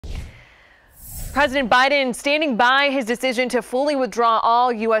President Biden standing by his decision to fully withdraw all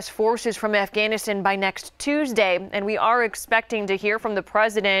U.S. forces from Afghanistan by next Tuesday. And we are expecting to hear from the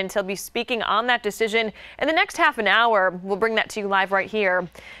president. He'll be speaking on that decision in the next half an hour. We'll bring that to you live right here.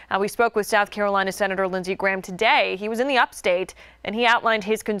 We spoke with South Carolina Senator Lindsey Graham today. He was in the upstate and he outlined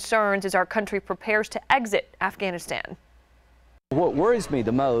his concerns as our country prepares to exit Afghanistan. What worries me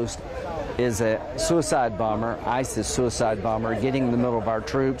the most is a suicide bomber, ISIS suicide bomber, getting in the middle of our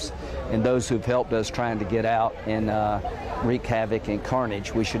troops and those who've helped us trying to get out and wreak havoc and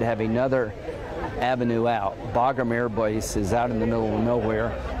carnage. We should have another avenue out. Bagram Air Base is out in the middle of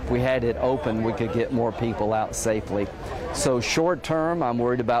nowhere. If we had it open, we could get more people out safely. So short term, I'm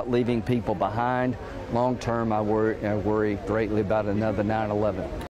worried about leaving people behind. Long term, I worry greatly about another 9/11.